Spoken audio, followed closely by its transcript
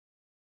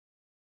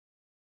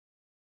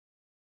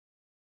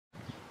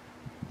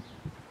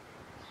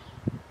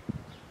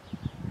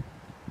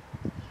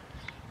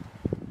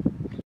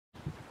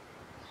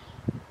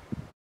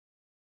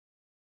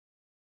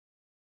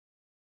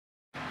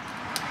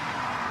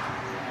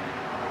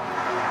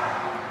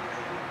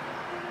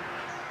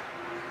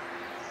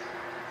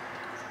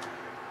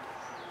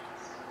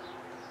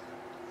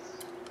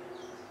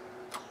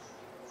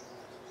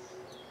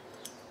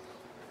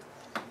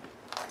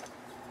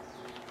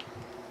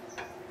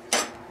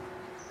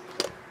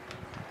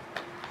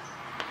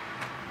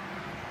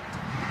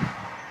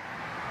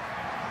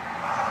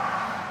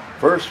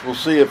First, we'll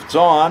see if it's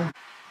on.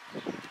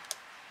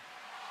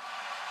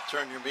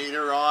 Turn your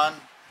meter on.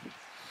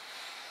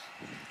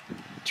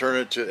 Turn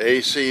it to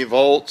AC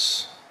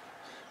volts.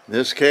 In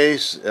this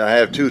case, I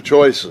have two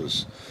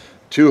choices,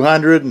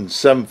 200 and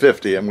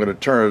 750. I'm going to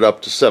turn it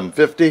up to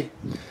 750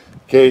 in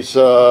case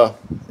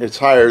it's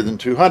higher than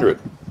 200.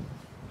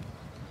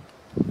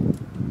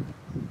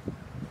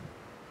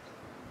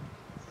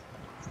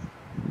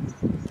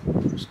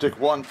 Stick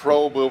one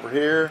probe over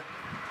here,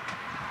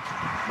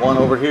 one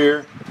over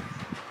here,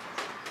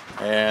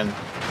 and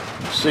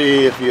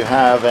see if you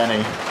have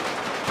any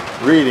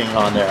reading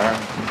on there.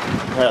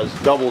 It has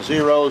double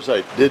zeros.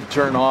 I did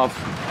turn off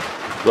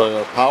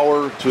the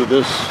power to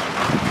this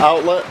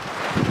outlet.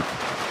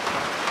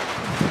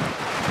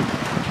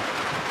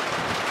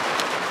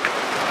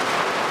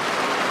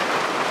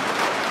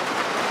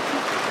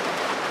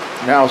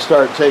 Now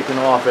start taking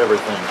off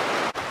everything.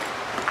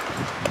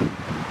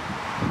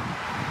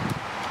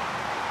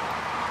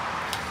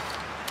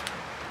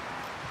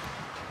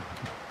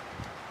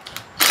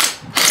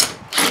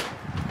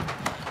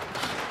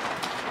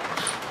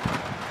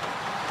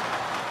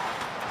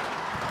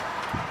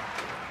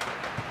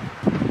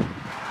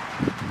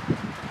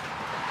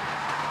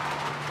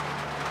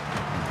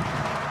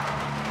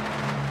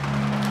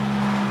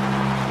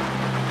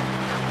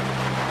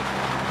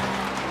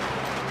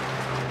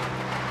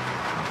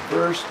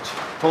 First,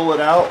 pull it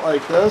out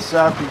like this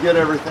after you get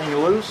everything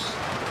loose.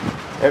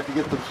 After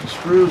you get the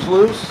screws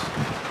loose,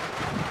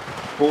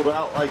 pull it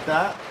out like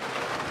that.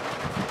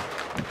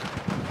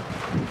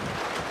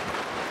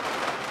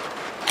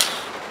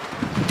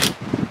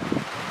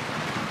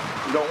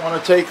 You don't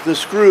want to take the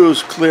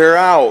screws clear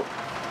out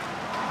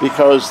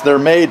because they're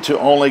made to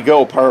only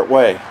go part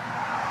way.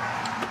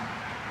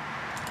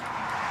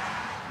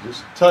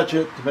 Just touch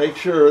it to make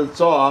sure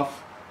it's off.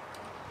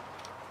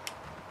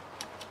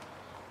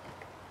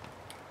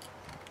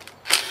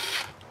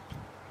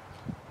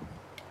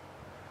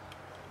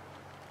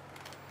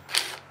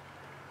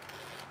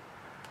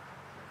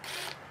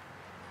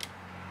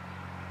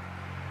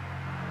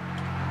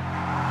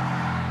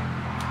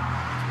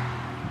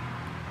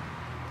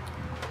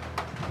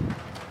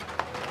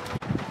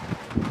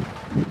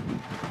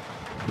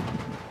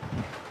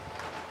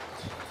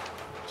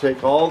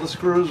 Take all the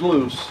screws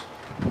loose.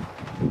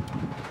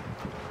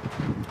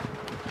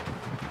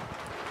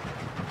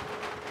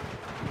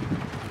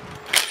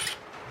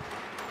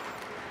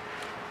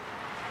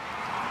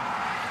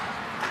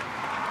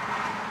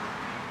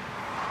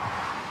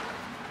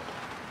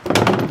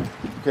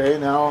 Okay,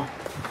 now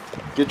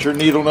get your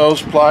needle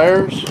nose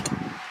pliers.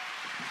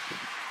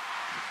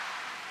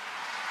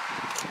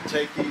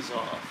 Take these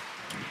off.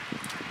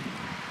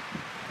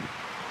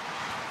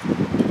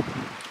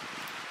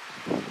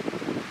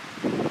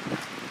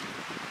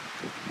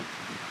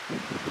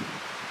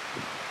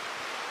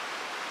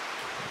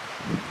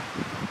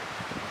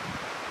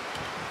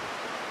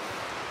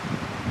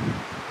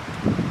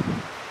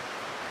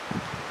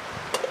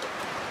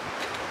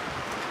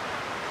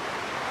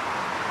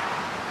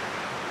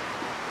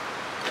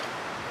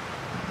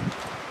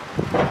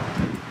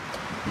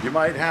 You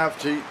might have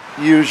to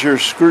use your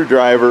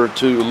screwdriver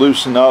to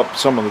loosen up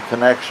some of the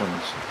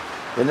connections.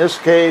 In this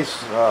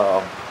case,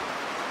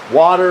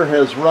 water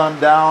has run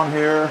down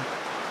here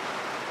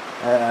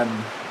and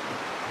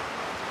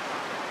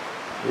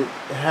it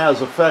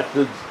has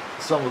affected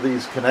some of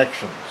these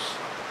connections.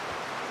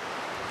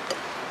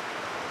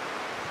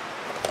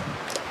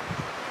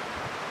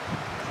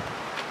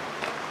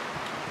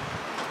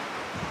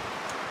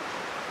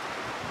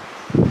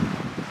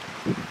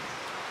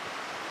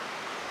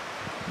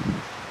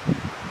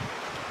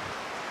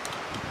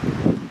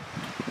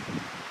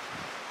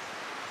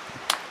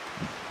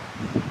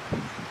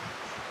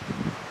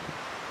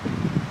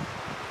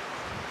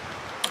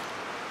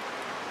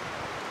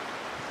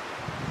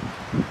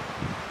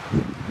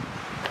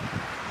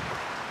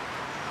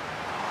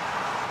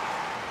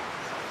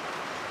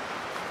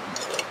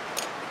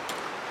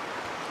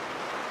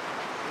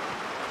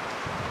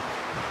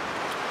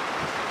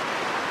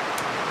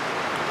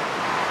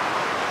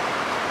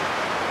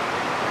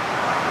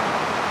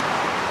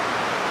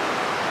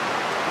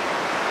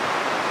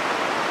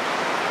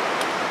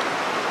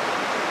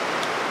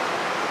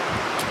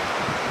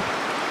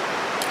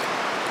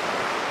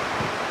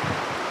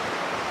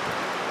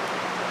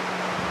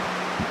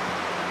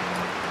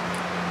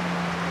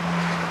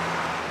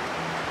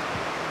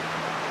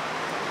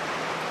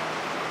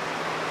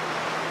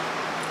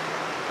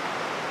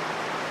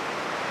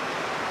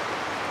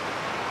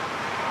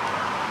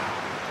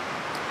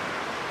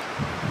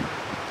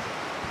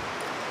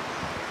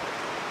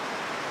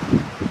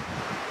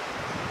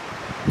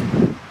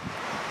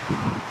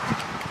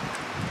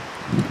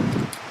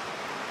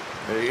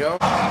 There you go.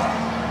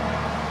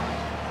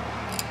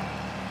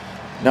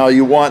 Now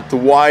you want the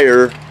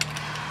wire,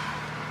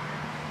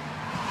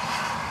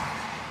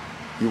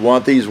 you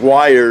want these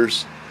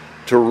wires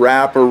to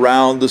wrap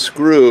around the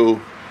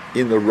screw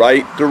in the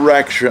right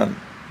direction.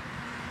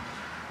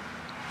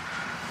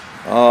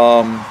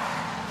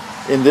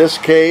 In this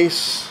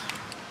case,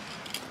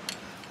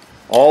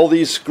 all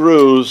these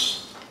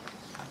screws,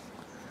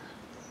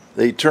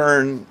 they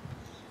turn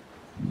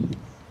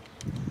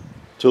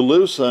to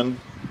loosen,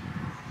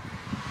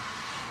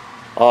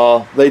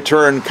 they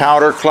turn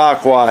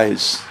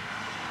counterclockwise.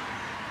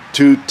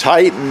 To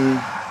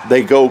tighten,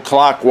 they go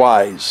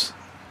clockwise.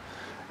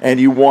 And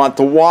you want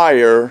the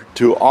wire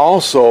to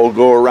also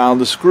go around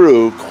the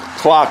screw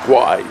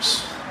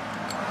clockwise,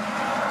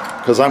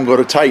 because I'm going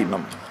to tighten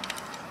them.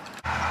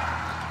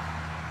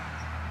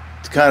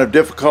 It's kind of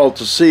difficult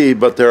to see,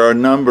 but there are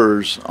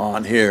numbers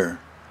on here,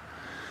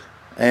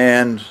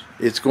 and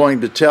it's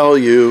going to tell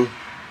you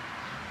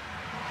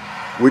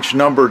which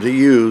number to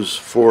use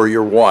for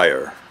your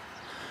wire.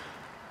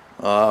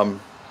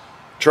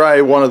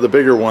 Try one of the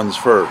bigger ones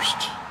first.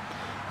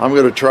 I'm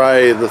going to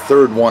try the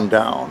third one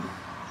down,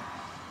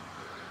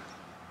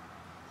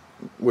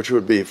 which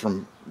would be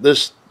from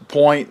this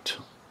point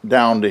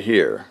down to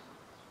here.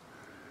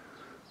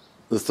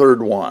 The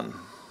third one.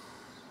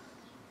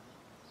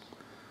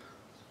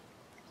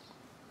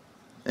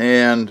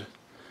 And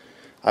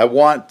I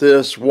want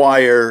this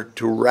wire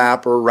to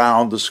wrap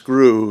around the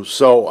screw,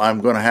 so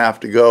I'm going to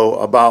have to go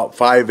about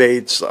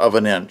 5/8 of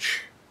an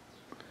inch.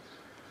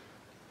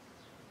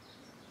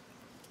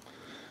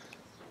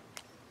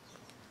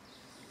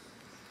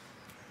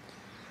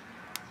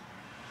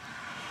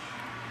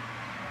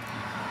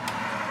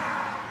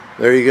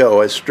 There you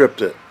go, I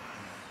stripped it.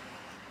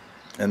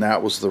 And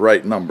that was the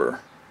right number.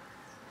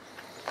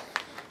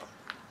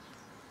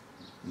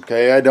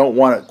 Okay, I don't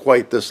want it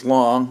quite this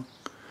long,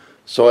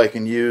 so I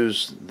can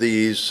use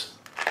these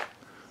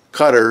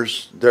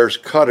cutters. There's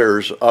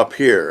cutters up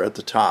here at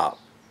the top,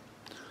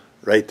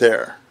 right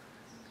there.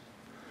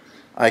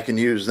 I can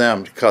use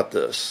them to cut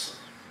this.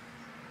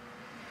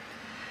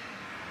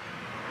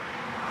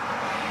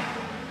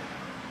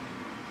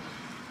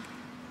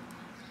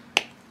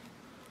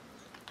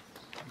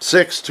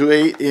 Six to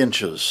 8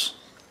 inches.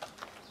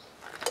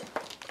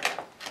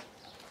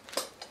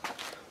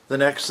 The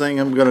next thing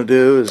I'm going to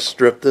do is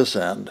strip this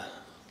end.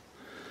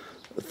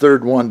 The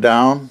third one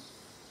down,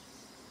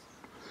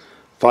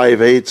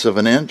 5/8 of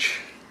an inch.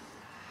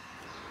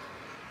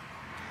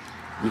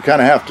 You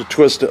kind of have to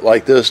twist it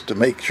like this to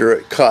make sure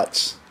it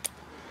cuts,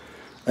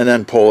 and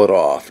then pull it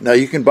off. Now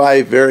you can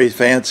buy very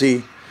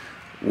fancy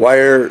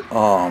wire,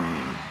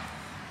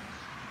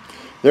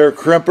 there are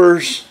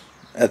crimpers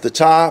at the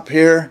top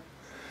here,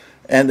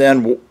 and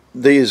then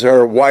these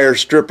are wire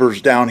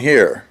strippers down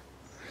here,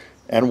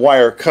 and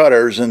wire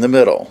cutters in the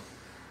middle.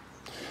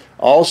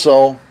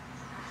 Also,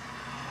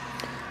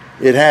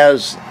 it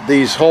has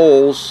these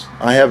holes.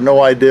 I have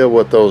no idea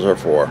what those are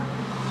for.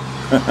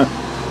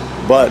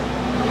 But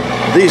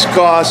these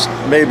cost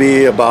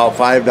maybe about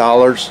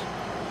 $5.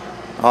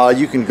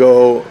 You can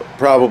go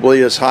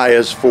probably as high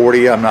as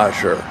 $40, I'm not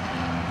sure.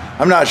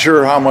 I'm not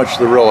sure how much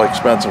the real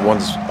expensive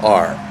ones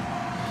are.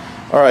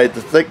 Alright,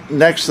 the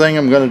next thing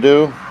I'm going to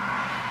do,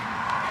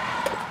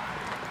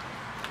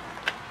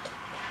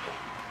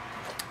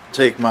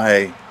 take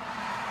my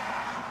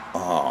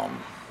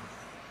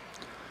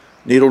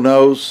needle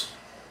nose,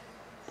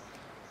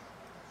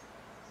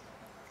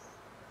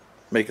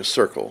 make a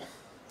circle.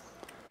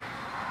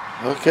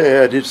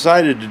 Okay, I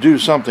decided to do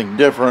something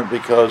different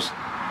because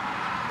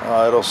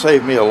it'll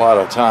save me a lot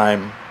of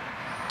time.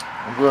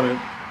 I'm going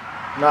to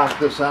knock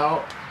this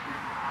out.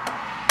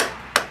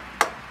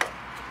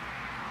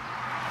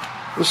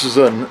 This is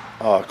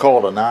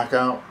called a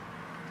knockout,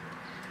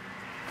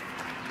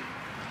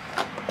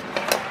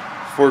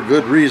 for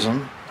good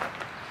reason.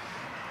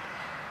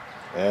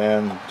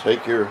 And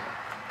take your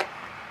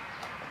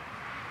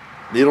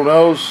needle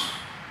nose,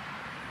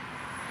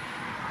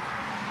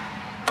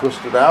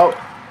 twist it out,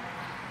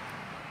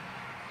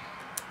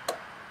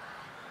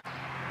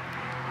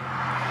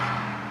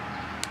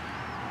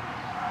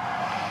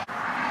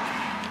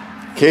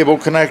 cable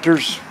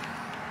connectors,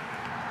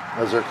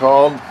 as they're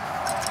called.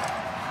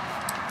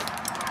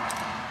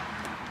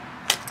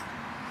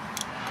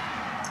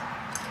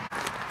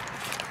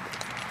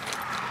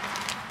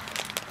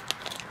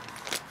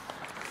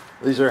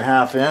 These are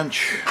 1/2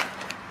 inch.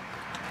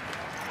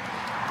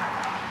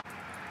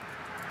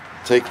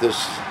 Take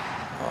this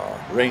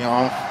ring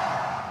off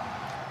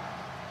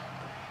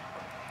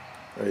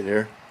right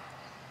here.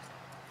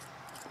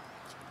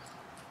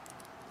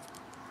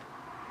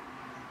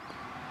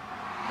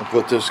 And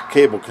put this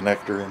cable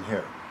connector in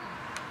here.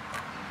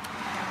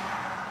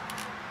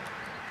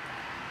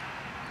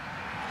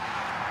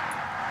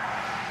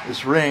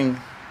 This ring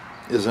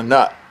is a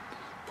nut.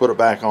 Put it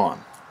back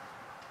on.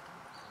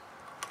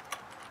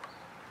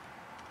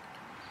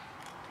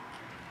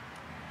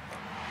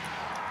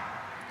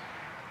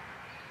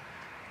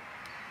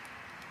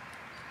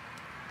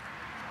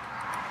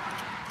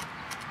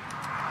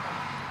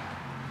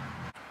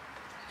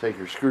 Take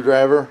your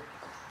screwdriver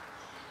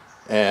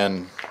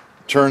and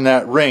turn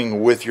that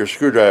ring with your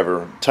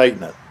screwdriver and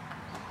tighten it.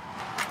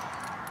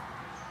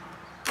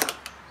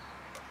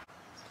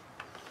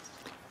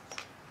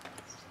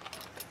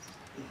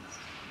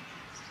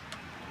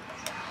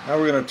 Now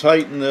we're going to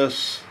tighten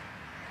this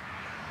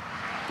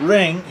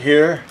ring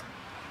here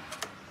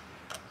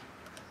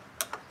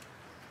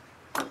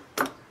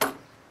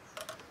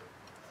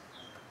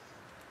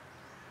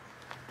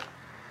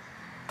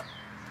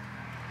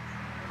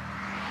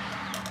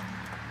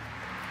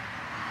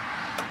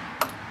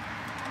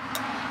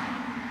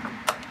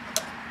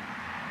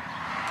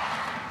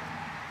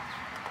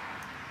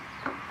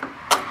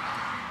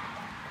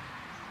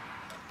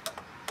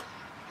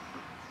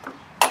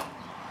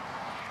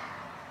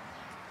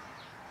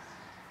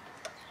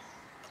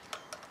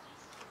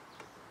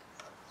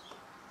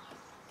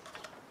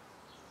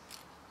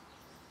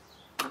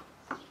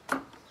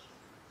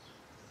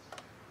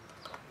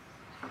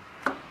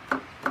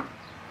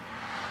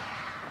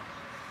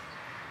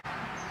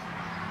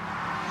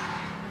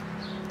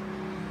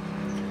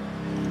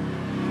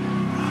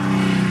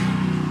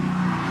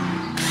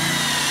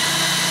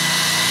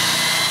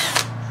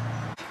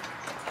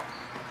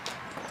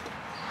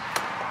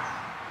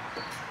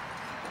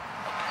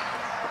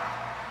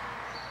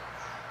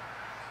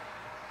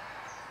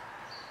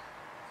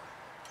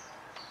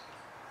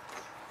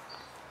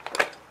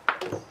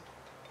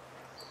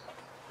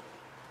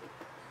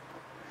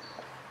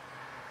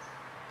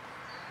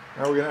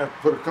Now we're going to have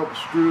to put a couple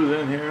screws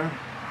in here.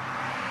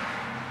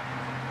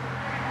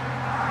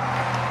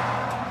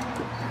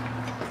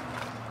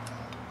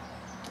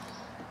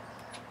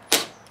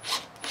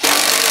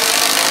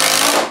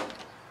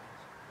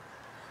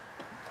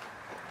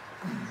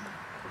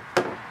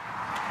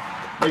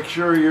 Make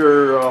sure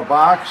your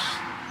box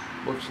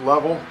looks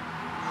level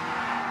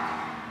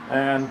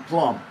and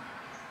plumb.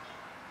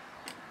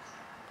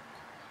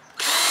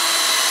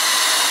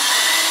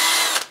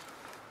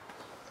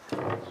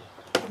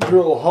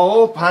 Drill a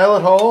hole,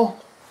 pilot hole.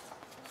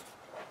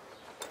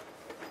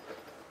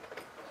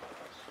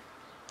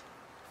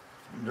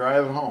 And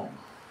drive it home.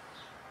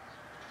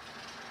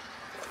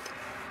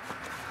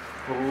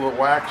 Put a little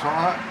wax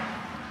on it.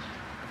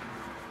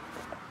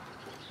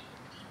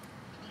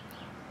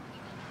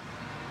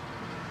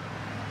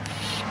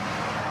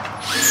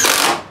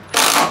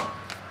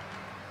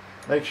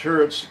 Make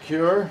sure it's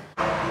secure.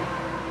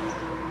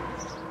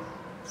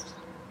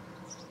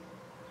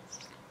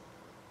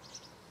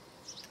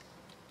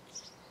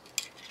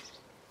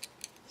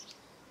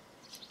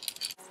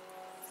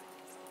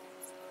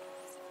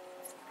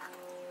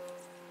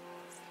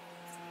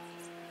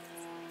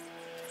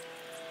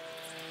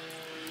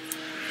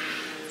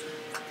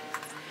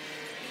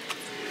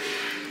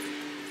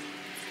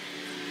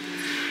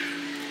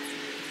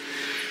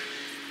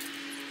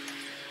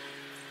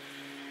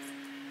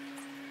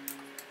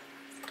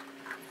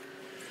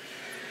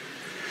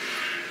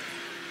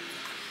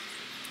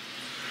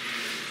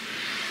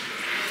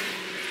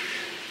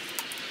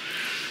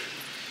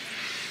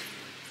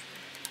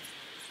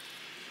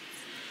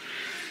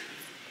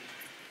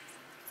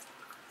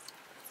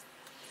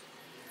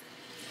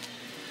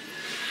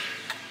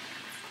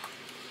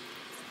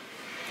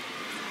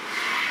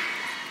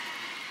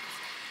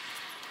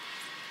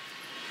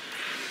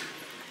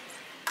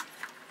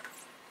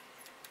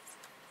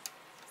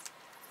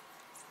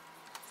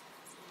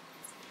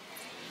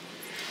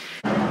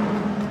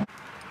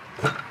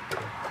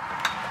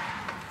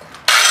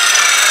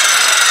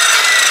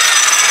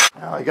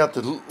 Now I got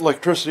the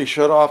electricity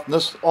shut off,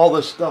 and all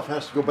this stuff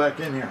has to go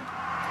back in here.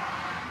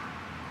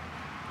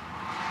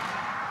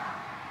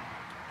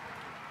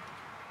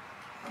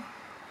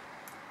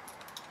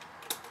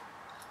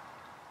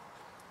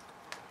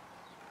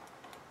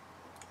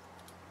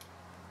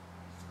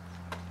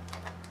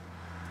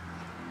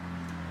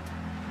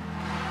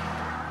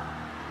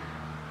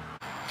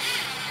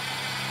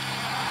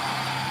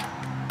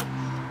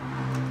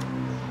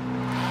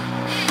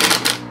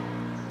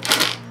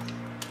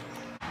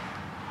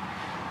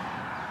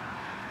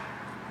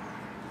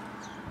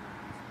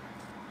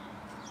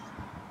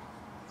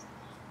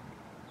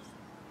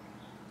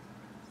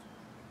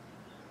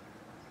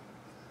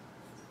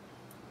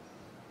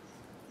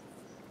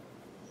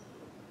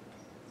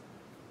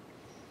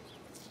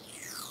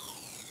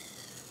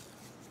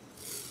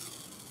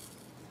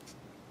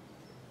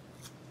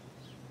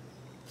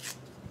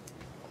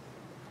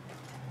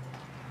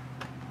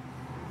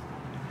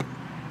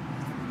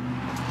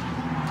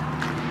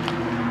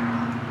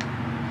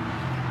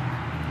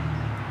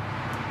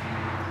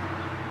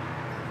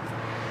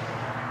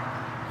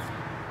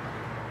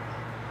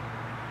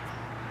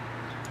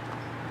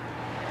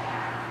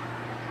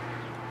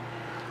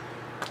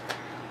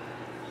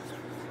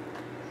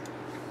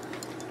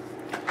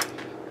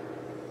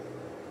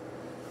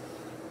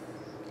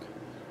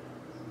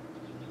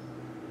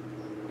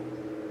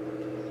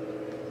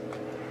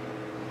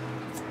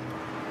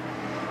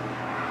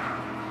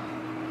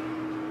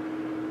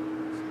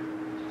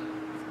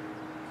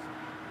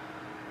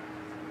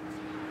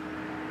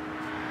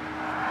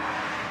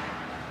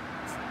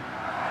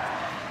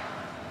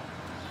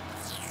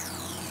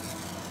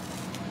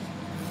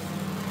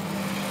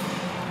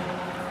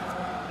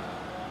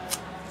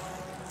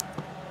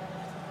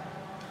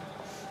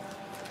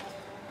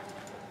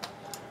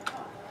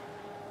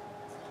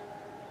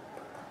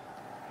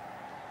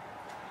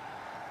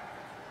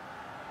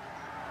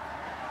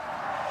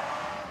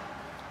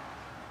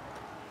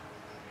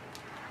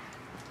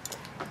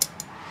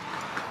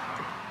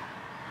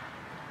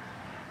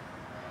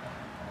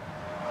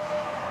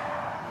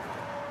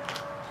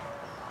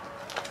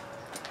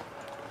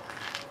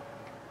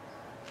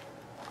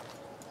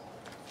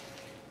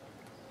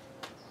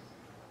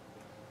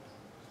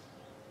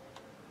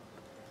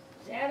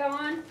 That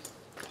on?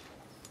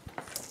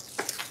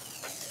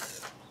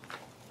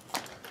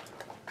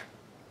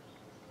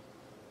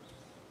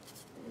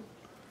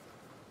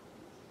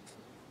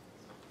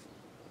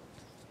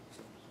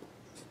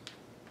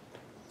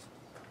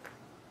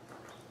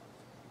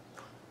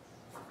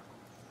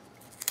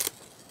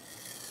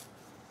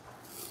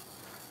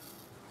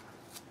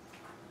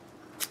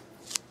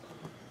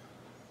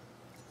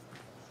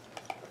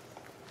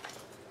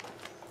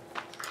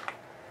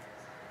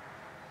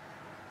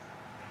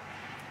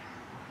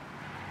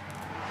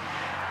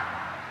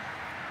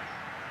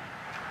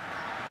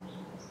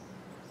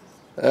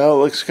 Well,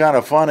 it looks kind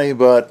of funny,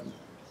 but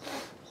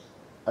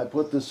I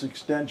put this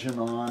extension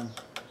on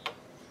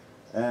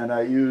and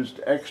I used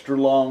extra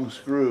long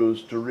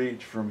screws to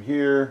reach from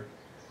here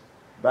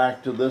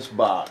back to this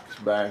box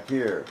back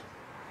here.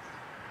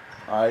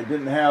 I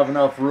didn't have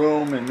enough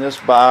room in this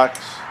box,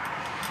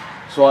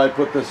 so I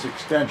put this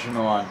extension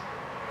on.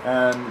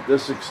 And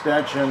this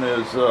extension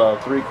is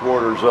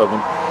 3/4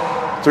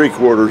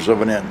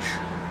 of an inch.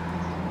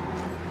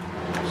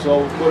 So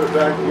we'll put it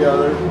back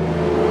together.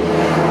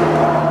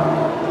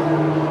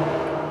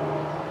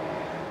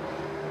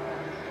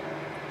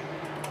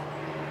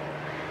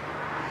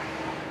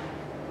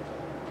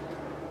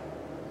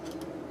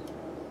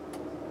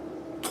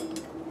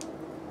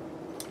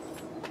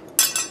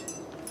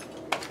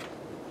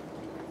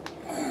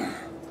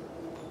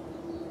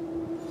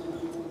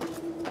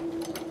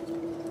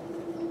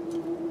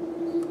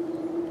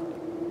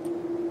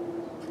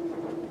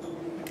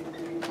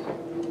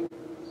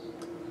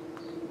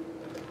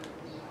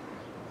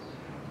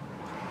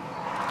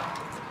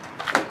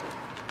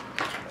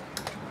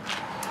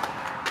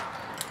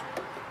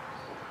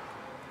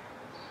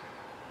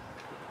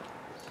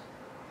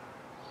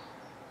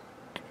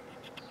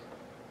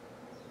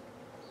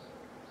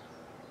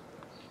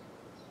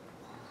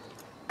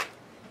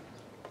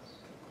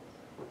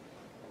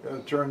 Got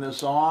to turn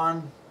this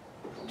on,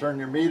 turn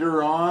your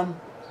meter on.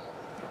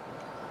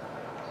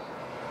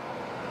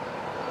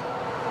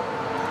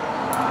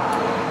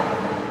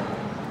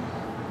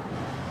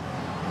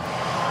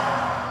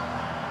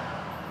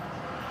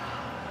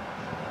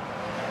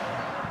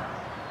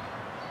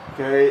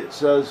 Okay, it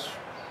says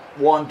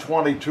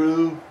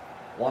 122,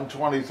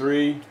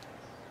 123,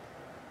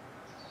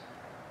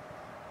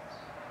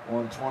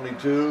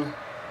 122,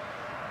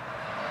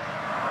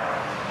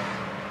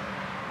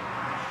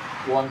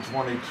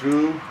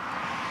 122,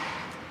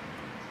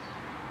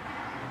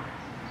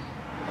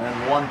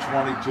 and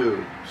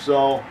 122.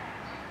 So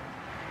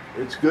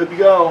it's good to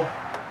go.